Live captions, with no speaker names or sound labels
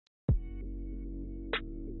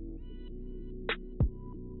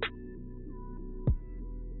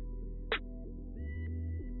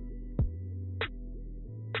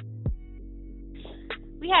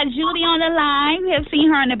We had Judy on the line. We have seen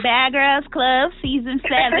her in the Bad Girls Club, Season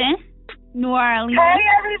 7, New Orleans. Hey,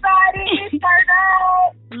 everybody. Turn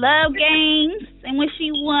up. Love Games, and when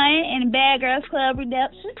she won in Bad Girls Club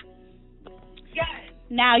Redemption. Yes.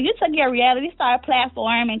 Now, you took your reality star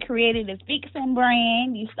platform and created a Vixen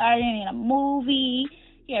brand. You started in a movie.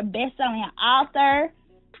 You're a best-selling author.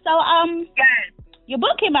 So, yes. Your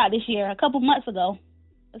book came out this year, a couple months ago.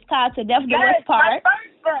 It's called To Death Do Us Part. My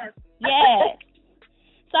first book. Yes.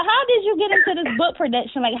 So how did you get into this book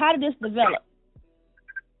production? Like, how did this develop?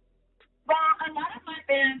 Well, a lot of my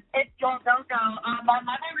fans, if you don't know, my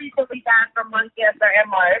mother recently died from lung cancer in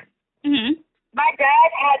March. Mm-hmm. My dad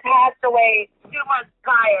had passed away 2 months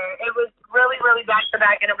prior. It was really, really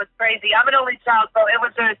back-to-back, and it was crazy. I'm an only child, so it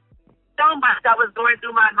was just so much that was going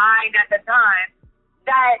through my mind at the time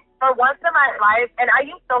that for once in my life, and I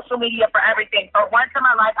use social media for everything, for once in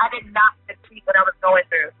my life, I did not see what I was going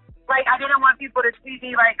through. Like, I didn't want people to see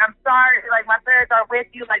me like, I'm sorry, like, my parents are with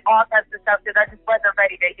you, like, all types of stuff, because I just wasn't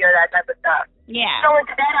ready to hear that type of stuff. Yeah. So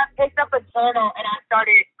instead, I picked up a journal, and I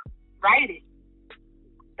started writing.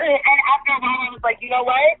 And after a while, I was like, you know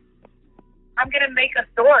what? I'm going to make a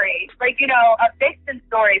story, like, you know, a fiction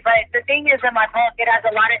story. But the thing is, in my book, it has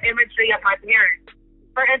a lot of imagery of my parents.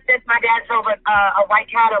 For instance, my dad drove a white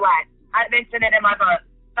Cadillac. I mentioned it in my book.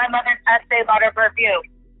 My mother's Estee Lauder perfume.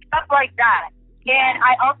 Stuff like that. And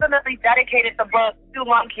I ultimately dedicated the book to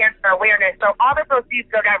lung cancer awareness. So all the proceeds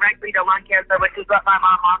go directly to lung cancer, which is what my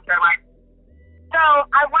mom lost her life. So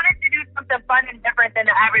I wanted to do something fun and different than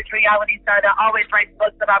the average reality star that always writes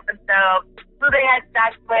books about themselves, who they had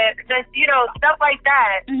sex with, just, you know, stuff like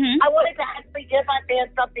that. Mm-hmm. I wanted to actually give my fans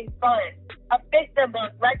something fun, a fiction book,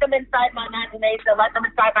 let them inside my imagination, let them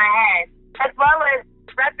inside my head, as well as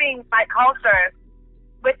repping my culture,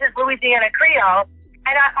 which is Louisiana Creole.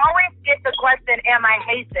 And I always get the question, am I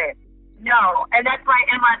Haitian? No. And that's why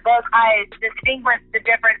in my book I distinguish the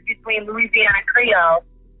difference between Louisiana Creole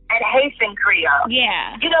and Haitian Creole.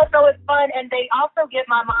 Yeah. You know, so it's fun. And they also get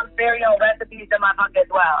my mom's very own recipes in my book as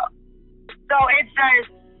well. So it's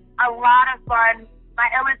just a lot of fun. My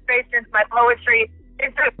illustrations, my poetry,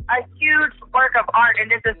 it's just a huge work of art. And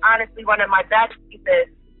this is honestly one of my best pieces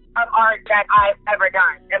of art that I've ever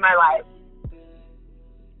done in my life.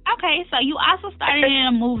 Okay, so you also started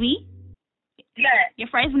in a movie. Yes. Your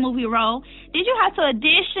first movie role. Did you have to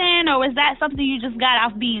audition, or was that something you just got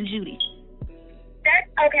off being Judy? That's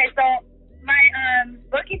okay. So my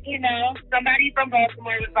booking email, somebody from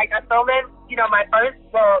Baltimore was like, I'm filming, you know, my first.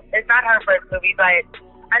 Well, it's not her first movie, but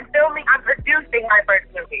I'm producing my first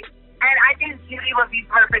movie, and I think Judy would be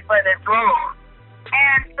perfect for this role.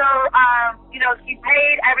 And so, you know, she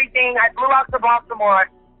paid everything. I flew out to Baltimore.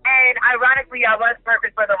 And ironically, I was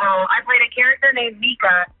perfect for the role. I played a character named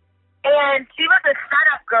Mika, and she was a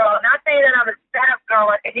setup girl. Not saying that I'm a setup girl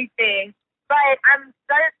or anything, but I'm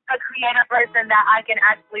such a creative person that I can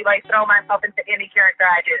actually, like, throw myself into any character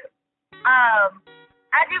I do.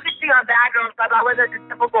 As you can see on Bad Girls Club, I wasn't a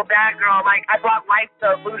typical bad girl. Like, I brought life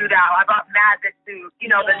to Voodoo Doll. I brought magic to, you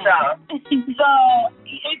know, the show. So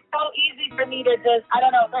it's so easy for me to just, I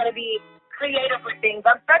don't know, try to be creative with things.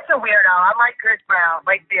 I'm such a weirdo. I'm like Chris Brown,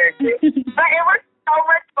 like seriously. But it was so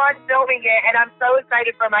much fun filming it, and I'm so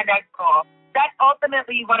excited for my next role. That's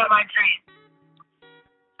ultimately one of my dreams.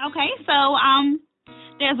 Okay, so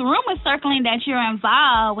there's rumors circling that you're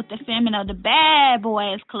involved with the filming of the Bad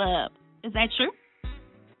Boys Club. Is that true?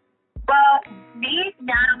 Well, me,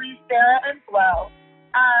 Natalie, Sarah, and Flo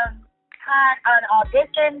had an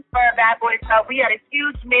audition for Bad Boys Club. We had a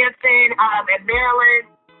huge mansion in Maryland.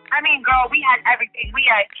 I mean, girl, we had everything. We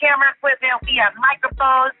had camera equipment, we had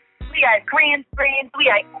microphones, we had green screens,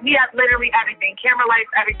 we had literally everything, camera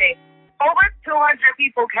lights, everything. Over 200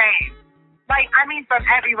 people came. Like, I mean, from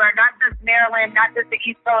everywhere, not just Maryland, not just the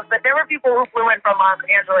East Coast, but there were people who flew in from Los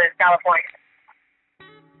Angeles, California.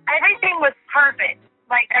 Everything was perfect.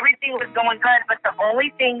 Like, everything was going good, but the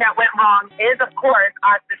only thing that went wrong is, of course,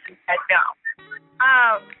 oxygen said no.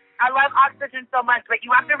 I love Oxygen so much, but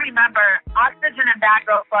you have to remember, Oxygen and Bad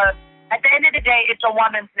Girl Club, at the end of the day, it's a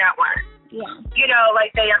woman's network. Yeah. You know,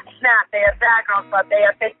 like, they have Snap, they have Bad Girl Club, they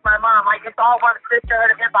have Fix My Mom. Like, it's all one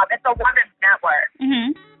sisterhood of hip-hop. It's a woman's network.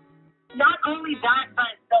 Mm-hmm. Not only that,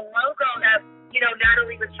 but the logo that, you know,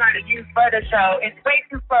 Natalie was trying to use for the show is way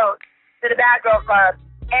too close to the Bad Girl Club.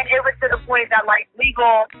 And it was to the point that, like,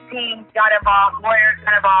 legal teams got involved, lawyers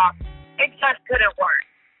got involved. It just couldn't work.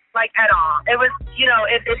 Like, at all. It was, you know,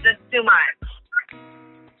 it's just too much.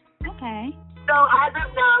 Okay. So, as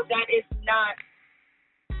of now, that is not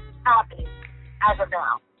happening. As of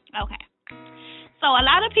now. Okay. So, a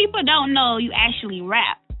lot of people don't know you actually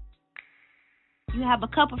rap. You have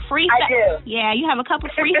a couple free. I do. Yeah, you have a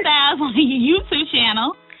couple freestyles on your YouTube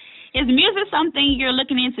channel. Is music something you're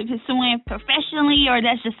looking into pursuing professionally, or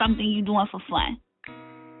that's just something you're doing for fun?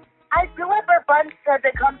 I do it for fun because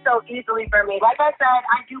it comes so easily for me. Like I said,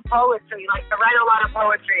 I do poetry. Like, I write a lot of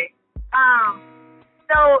poetry.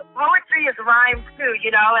 So poetry is rhymes too,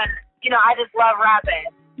 you know, and, you know, I just love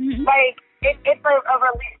rapping. Mm-hmm. Like, it's a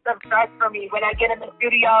release of stress for me when I get in the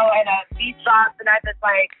studio and beat drops and I just,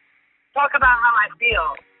 like, talk about how I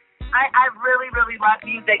feel. I really, really love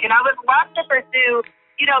music, and I would love to pursue,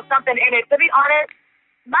 you know, something in it. To be honest,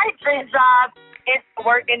 my dream job is to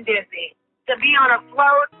work in Disney, to be on a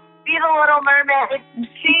float, be the Little Mermaid,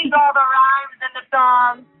 change all the rhymes in the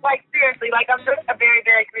song. Like, seriously, like, I'm just a very,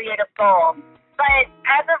 very creative soul. But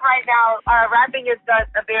as of right now, rapping is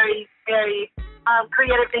just a very, very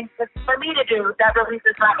creative thing for me to do that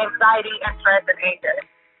releases my anxiety and stress and anger.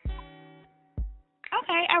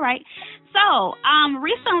 Okay, all right. So,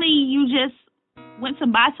 recently you just went to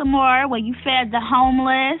Baltimore where you fed the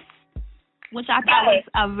homeless, which I thought was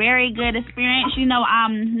a very good experience. You know,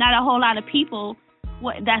 not a whole lot of people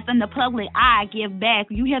that's in the public eye give back.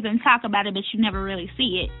 You hear them talk about it, but you never really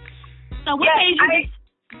see it. So what made you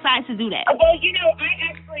decide to do that? Well, you know, I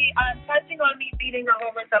actually, touching on me feeding the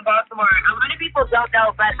homeless in Baltimore, a lot of people don't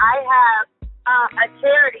know, but I have a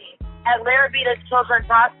charity at Larabita Children's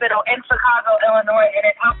Hospital in Chicago, Illinois, and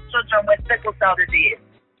it helps children with sickle cell disease.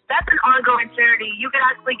 That's an ongoing charity. You can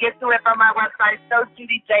actually get to it from my website,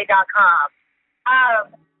 JudiJai.com.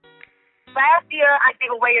 Last year, I gave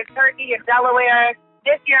away a turkey in Delaware.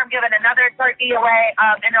 This year, I'm giving another turkey away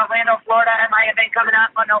in Orlando, Florida, at my event coming up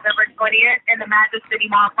on November 20th in the Magic City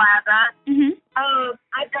Mall Plaza. Mm-hmm.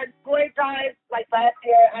 I've done toy drives. Like last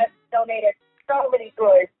year, I've donated so many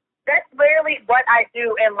toys. That's literally what I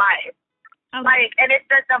do in life. Okay. Like, and it's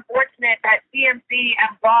just unfortunate that TMC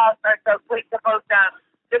and Boss are so quick to post up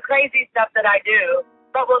the crazy stuff that I do,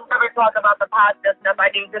 but we'll never talk about the positive stuff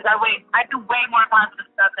I do because I do way more positive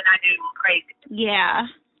stuff than I do crazy. Yeah.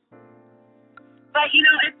 But, you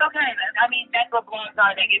know, it's okay. I mean, that's what blogs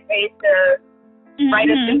are. They get paid to write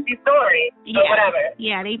a juicy story or whatever.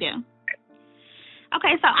 Yeah, they do.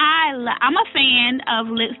 Okay, so I'm a fan of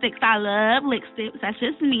lipsticks. I love lipsticks. That's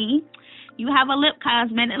just me. You have a lip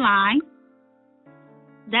cosmetic line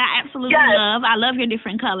that I absolutely love. I love your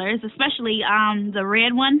different colors, especially the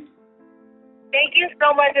red one. Thank you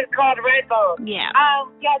so much. It's called Redbone. Yeah.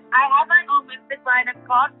 Yes, I have my own lipstick line. It's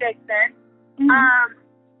called Vixen. Mm-hmm.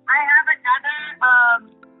 I have another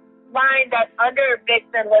line that's under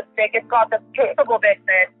Vixen lipstick. It's called the Kissable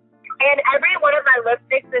Vixen. And every one of my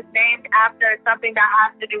lipsticks is named after something that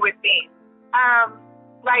has to do with me.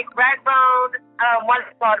 Like Redbone, one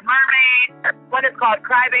is called Mermaid, one is called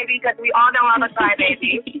Crybaby, because we all know I'm a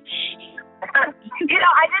crybaby. You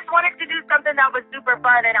know, I just wanted to do something that was super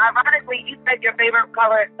fun. And ironically, you said your favorite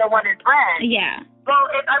color is the one in red. Yeah. Well,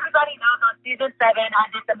 if everybody knows, on season 7, I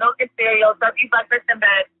did the milk and cereal, turkey breakfast in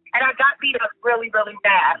bed, and I got beat up really, really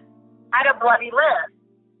bad. I had a bloody lip.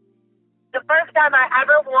 The first time I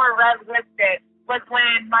ever wore red lipstick was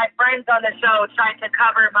when my friends on the show tried to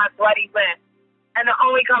cover my bloody lip, and the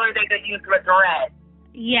only color they could use was red.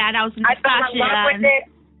 Yeah, that was Natasha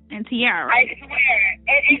and Tiara. I swear.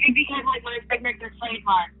 It became like my signature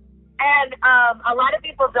trademark. And a lot of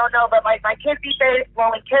people don't know, but like my kissy face,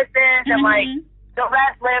 blowing kisses, and like the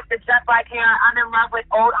red lips, the jet black hair. I'm in love with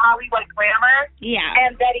old Hollywood glamour. Yeah.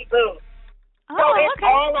 And Betty Boop. Oh, so it's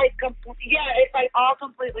all like, it's like all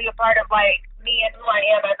completely a part of like me and who I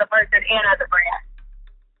am as a person and as a brand.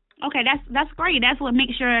 Okay, that's great. That's what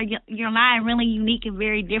makes your line really unique and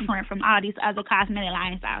very different from all these other cosmetic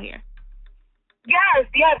lines out here. Yes.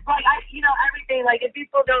 Like everything. Like if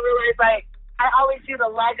people don't realize, like I always do the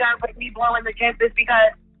leg up with me blowing the kisses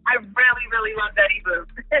because I really, really love Betty Boop.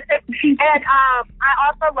 And I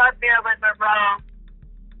also love Marilyn Monroe.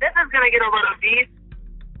 This is gonna get a little deep,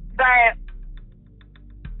 but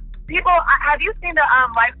people, have you seen the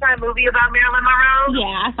Lifetime movie about Marilyn Monroe?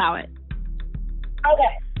 Yeah, I saw it.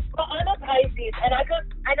 Okay. Well, I'm a Pisces, and I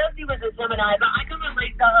know she was a Gemini, but I can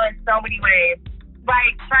relate to her in so many ways.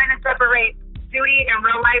 Like trying to separate Judy in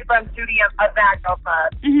real life from Judy of Vaginal Club.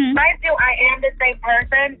 Mind you, I am the same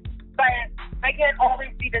person, but I can't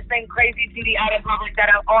always be the same crazy Judy out in public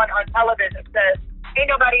that I'm on television because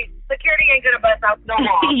security ain't gonna bust out no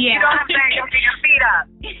more. Yeah. You know what I'm saying? You'll get your feet up.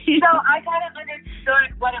 So I kind of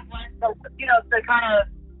understood what it was to kind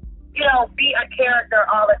of, be a character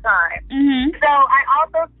all the time. So I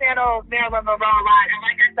also channel Marilyn Monroe a lot. And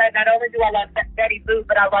like I said, not only do I love Betty Boop,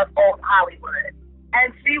 but I love old Hollywood.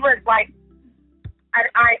 And she was like an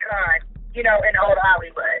icon, in old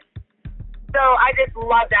Hollywood. So I just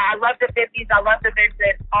love that. I love the 50s. I love the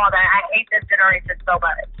vintage, all that. I hate this generation so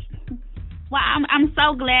much. Well, I'm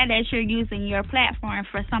so glad that you're using your platform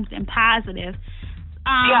for something positive.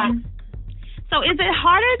 Yeah. So is it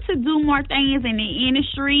harder to do more things in the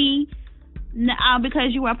industry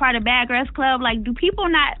because you were a part of Bad Girls Club? Like, do people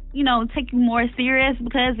not, take you more serious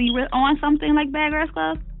because you were on something like Bad Girls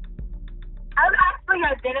Club? I'm actually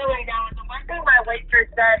at dinner right now, and the one thing my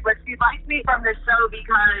waitress said was she liked me from the show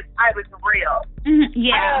because I was real. Mm-hmm.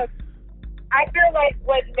 Yeah. I feel like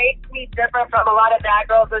what makes me different from a lot of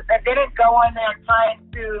bad girls is I didn't go in there trying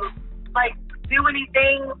to, do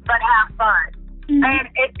anything but have fun. Mm-hmm.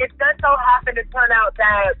 And it just so happened to turn out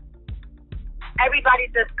that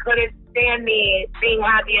everybody just couldn't stand me being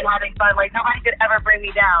happy and having fun. Like, nobody could ever bring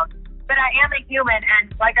me down. But I am a human,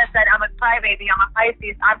 and like I said, I'm a crybaby. I'm a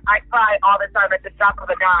Pisces. I cry all the time at the drop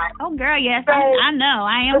of a dime. Oh, girl, yes. So, I know.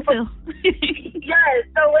 I am, too. Yes.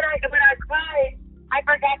 So when I cried, I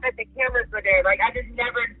forgot that the cameras were there. Like, I just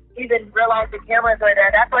never even realized the cameras were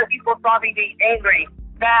there. That's why people saw me being angry,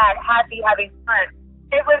 mad, happy, having fun.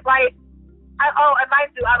 It was like, and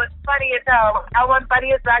mind you, I was funny as hell. I was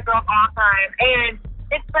funniest black girl of all time. And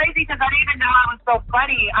it's crazy because I didn't even know I was so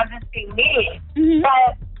funny. I'm just being me. Mm-hmm.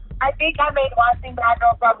 But I think I made watching Bad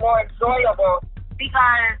Girls Club more enjoyable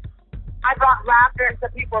because I brought laughter into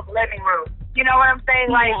people's living rooms. You know what I'm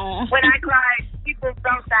saying? Like, when I cried, people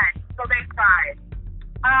felt that, so they cried.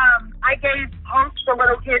 I gave hope to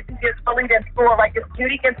little kids who get bullied in school. Like, if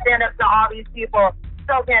Judy can stand up to all these people,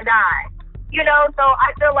 so can I. So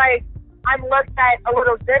I feel like I'm looked at a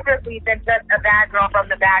little differently than just a bad girl from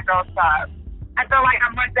the Bad Girls Club. I feel like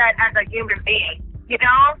I'm looked at as a human being,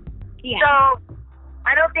 Yeah. So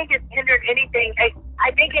I don't think it's hindered anything.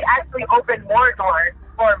 I think it actually opened more doors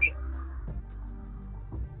for me.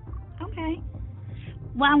 Okay.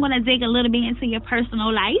 Well, I'm going to dig a little bit into your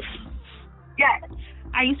personal life. Yes.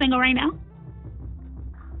 Are you single right now?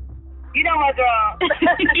 You know what, girl.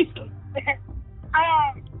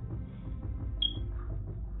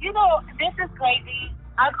 This is crazy.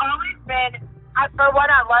 I've always been, for one,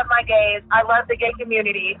 I love my gays. I love the gay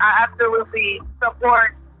community. I absolutely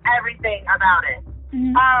support everything about it.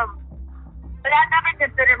 Mm-hmm. But I've never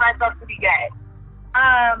considered myself to be gay.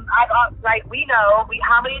 We know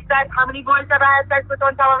how many boys have I had sex with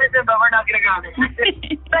on television, but we're not gonna go there.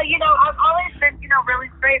 But I've always been really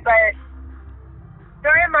straight. But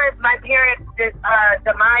during my parents'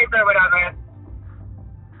 demise or whatever,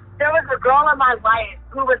 there was a girl in my life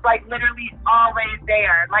who was literally always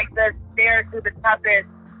there, there through the toughest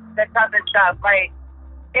stuff. Like,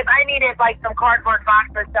 if I needed some cardboard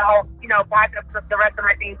boxes to help pack up the rest of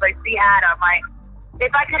my things, she had them. If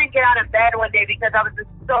I couldn't get out of bed one day because I was just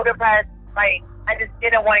so depressed, I just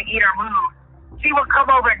didn't want to eat or move, she would come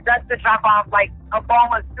over just to drop off a bowl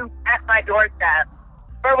of soup at my doorstep.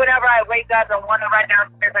 Or whenever I wake up and want to run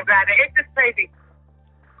downstairs and grab it. It's just crazy.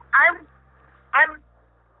 I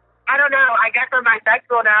don't know. I guess I'm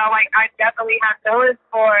bisexual now. I definitely have feelings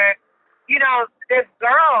for, this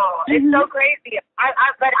girl. Mm-hmm. It's so crazy.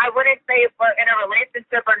 But I wouldn't say if we're in a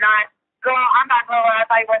relationship or not. Girl, I'm not going to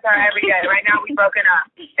fight with her every day. Right now, we've broken up.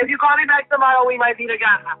 If you call me back tomorrow, we might be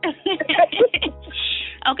together.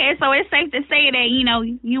 Okay, so it's safe to say that,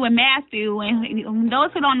 you and Matthew, and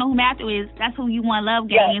those who don't know who Matthew is, that's who you won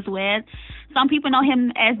Love Games with. Some people know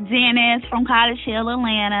him as Dennis from College Hill,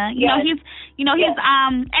 Atlanta. He's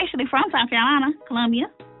actually from South Carolina,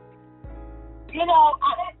 Columbia. I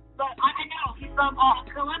know he's from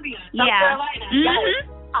Columbia, South Carolina.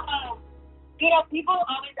 Mm-hmm. Yes. People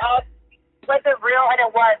always ask, was it real? And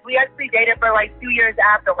it was. We actually dated for 2 years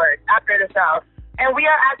afterwards, after the show. And we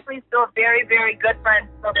are actually still very, very good friends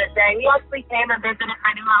till this day. He actually came and visited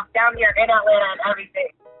my new house down here in Atlanta and everything.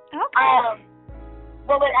 Okay.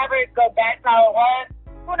 Will it ever go back to how it was?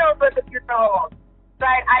 Who knows what the future holds?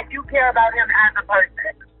 But I do care about him as a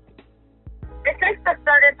person. It takes a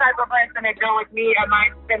certain type of person to go with me and my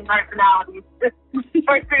spin personalities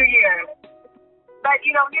for 2 years. But,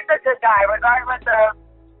 he's a good guy, regardless of,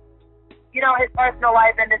 his personal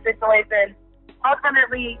life and the situation.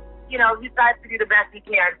 Ultimately, he tries to do the best he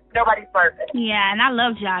can. Nobody's perfect. Yeah, and I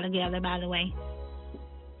loved y'all together, by the way.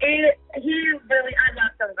 I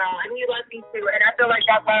love him, girl, and he loves me too. And I feel like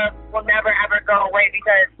that love will never, ever go away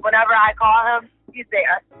because whenever I call him, he's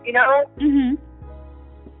there, Mm-hmm.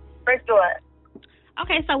 For sure.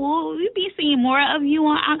 Okay, so will we be seeing more of you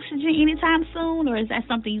on Oxygen anytime soon, or is that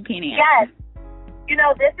something you can't answer? Yes.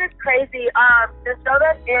 This is crazy. The show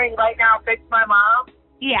that's airing right now, Fix My Mom.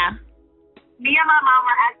 Yeah. Me and my mom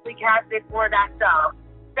were actually casted for that show.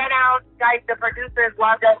 Sent out, the producers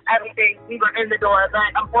loved us, everything. We were in the door, but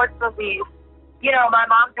unfortunately, my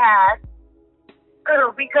mom passed.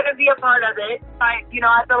 we couldn't be a part of it. I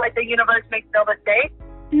feel like the universe makes no mistakes.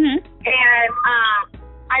 Mm-hmm. And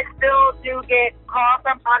I still do get calls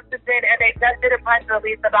from Oxygen, and they just did a press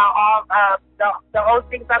release about all the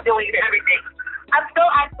hosting I'm doing and everything. I'm still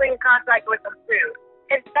actually in contact with them too.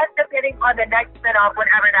 It's just depending on the next spinoff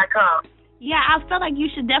whenever that comes. Yeah, I feel like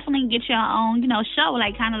you should definitely get your own, show,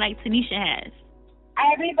 like kind of like Tanisha has.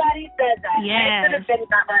 Everybody says that. Yes. I should have said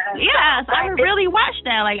that my own. Yes, I would really watch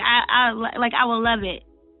that. Like I would love it.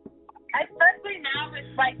 Especially now with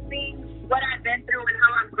like seeing what I've been through and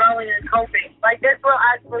how I'm growing and coping. Like this will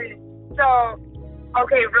actually show,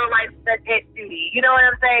 okay, real life does hit Judy. You know what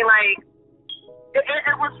I'm saying? Like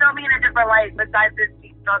it will show me in a different light besides this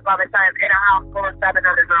stuff all the time in a house full of 7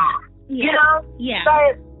 other girls. Yeah. You know? Yeah.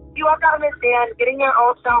 But you all gotta understand, getting your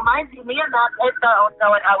own show, mind you, me and Matt booked our own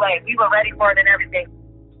show in LA. We were ready for it and everything.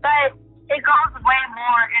 But it goes way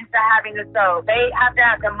more into having a show. They have to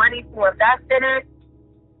have the money to invest in it.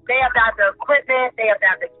 They have to have the equipment. They have to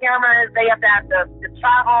have the cameras. They have to have the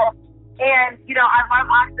travel. And, I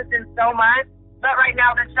love Oxygen so much, but right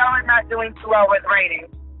now the show is not doing too well with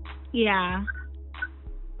ratings. Yeah.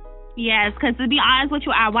 Yes, because to be honest with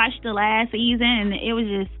you, I watched the last season, and it was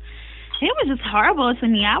just horrible to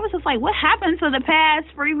me. I was just like, what happened to the past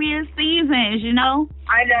previous seasons, I know.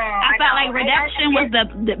 I felt like Redemption was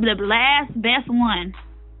the last best one.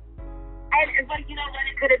 But you know what?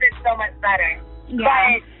 It could have been so much better. Yeah.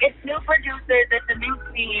 But it's new producers, it's a new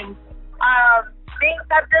team. Things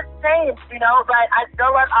have just changed, but I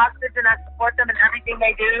still love Oxygen. I support them in everything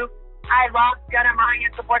they do. I love Jen and Marie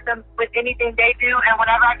and support them with anything they do. And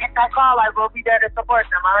whenever I get that call, I will be there to support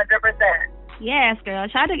them 100%. Yes, girl.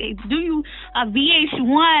 Try to do you a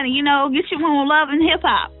VH1, get you on Love and Hip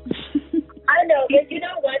Hop. I know, but you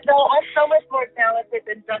know what, though? I'm so much more talented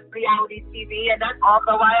than just reality TV, and that's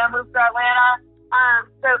also why I moved to Atlanta,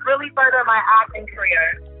 to really further my acting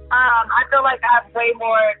career. I feel like I have way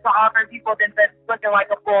more to offer people than just looking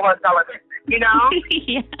like a fool on television,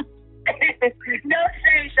 Yeah. No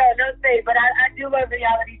shade, though, no shade, but I do love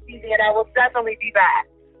reality TV, and I will definitely be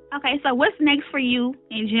back. Okay, so what's next for you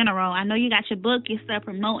in general? I know you got your book, you're still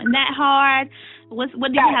promoting that hard. What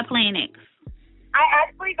do you have planned next? I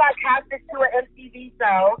actually got casted to an MTV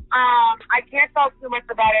show. I can't talk too much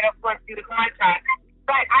about it, of course, due to contract,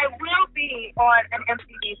 but I will be on an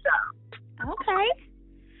MTV show. Okay.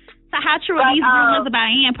 So how true are these rumors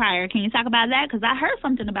about Empire? Can you talk about that? Because I heard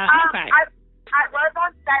something about Empire. I was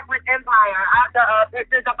on set with Empire. I have the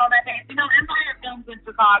pictures up on my page. Empire films in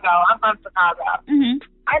Chicago. I'm from Chicago. Mm-hmm.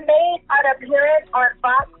 I made an appearance on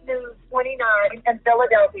Fox News 29 in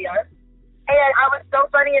Philadelphia. And I was so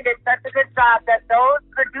funny and did such a good job that those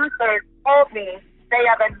producers told me they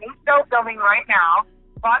have a new show filming right now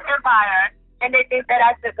on Empire, and they think that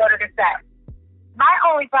I should go to the set. My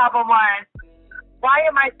only problem was, why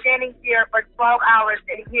am I standing here for 12 hours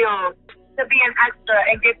in heels to be an extra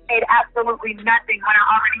and get paid absolutely nothing when I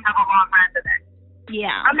already have a long resume?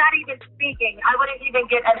 Yeah. I'm not even speaking. I wouldn't even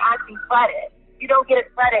get an acting credit. You don't get a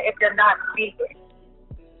credit if you're not speaking.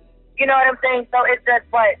 You know what I'm saying? So it's just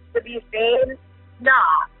what? To be seen? No.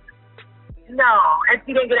 And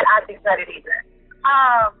she didn't get an acting credit either.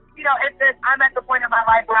 It's just, I'm at the point in my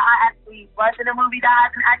life where I actually was in a movie that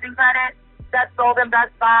has an acting credit that sold them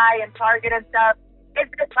Best Buy and Target and stuff. It's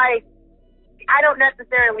just like, I don't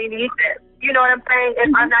necessarily need this. You know what I'm saying? If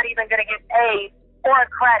I'm not even going to get paid or a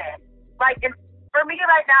credit. Like, for me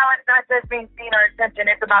right now, it's not just being seen or attention.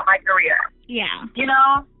 It's about my career. Yeah.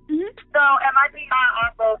 Mm-hmm. So, and my PR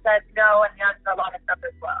also says no and yes to a lot of stuff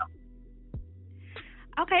as well.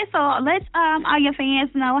 Okay, so let all your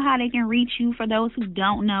fans know how they can reach you for those who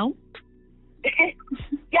don't know.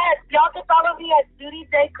 Yes, y'all can follow me at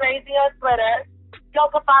JudiJai Crazy on Twitter.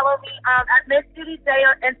 Y'all can follow me at Miss JudiJai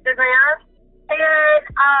on Instagram. And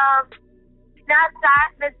Snapchat,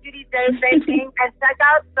 Miss JudiJai, same thing. And check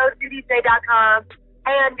out SoJudiJai.com.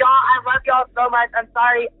 And y'all, I love y'all so much. I'm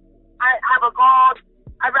sorry. I have a cold.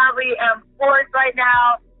 I probably am hoarse right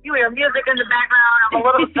now. You hear music in the background. I'm a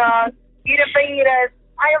little drunk. Fajitas.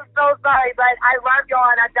 I am so sorry, but I love y'all,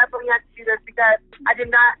 and I definitely had to do this because I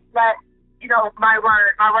did not let, my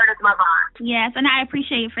word is my bond. Yes, and I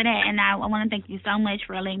appreciate you for that, and I want to thank you so much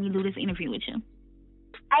for letting me do this interview with you.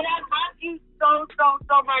 And I love you so, so,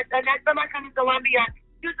 so much. And next time I come to Columbia,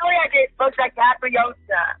 usually I get booked at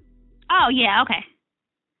Capriosa. Oh, yeah, okay.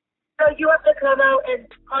 So you have to come out and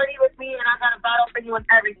party with me, and I got a bottle for you and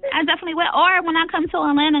everything. I definitely will. Or when I come to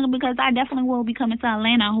Atlanta, because I definitely will be coming to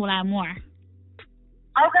Atlanta a whole lot more.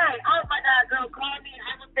 Okay. Oh, my God, girl, call me, and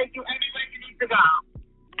I will take you anywhere you need to go.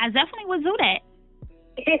 I definitely will do that.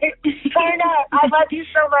 Turn up. I love you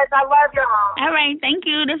so much. I love y'all. All right, thank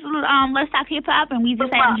you. This is Let's Talk Hip Hop, and we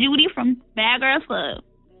just had Judy from Bad Girls Club.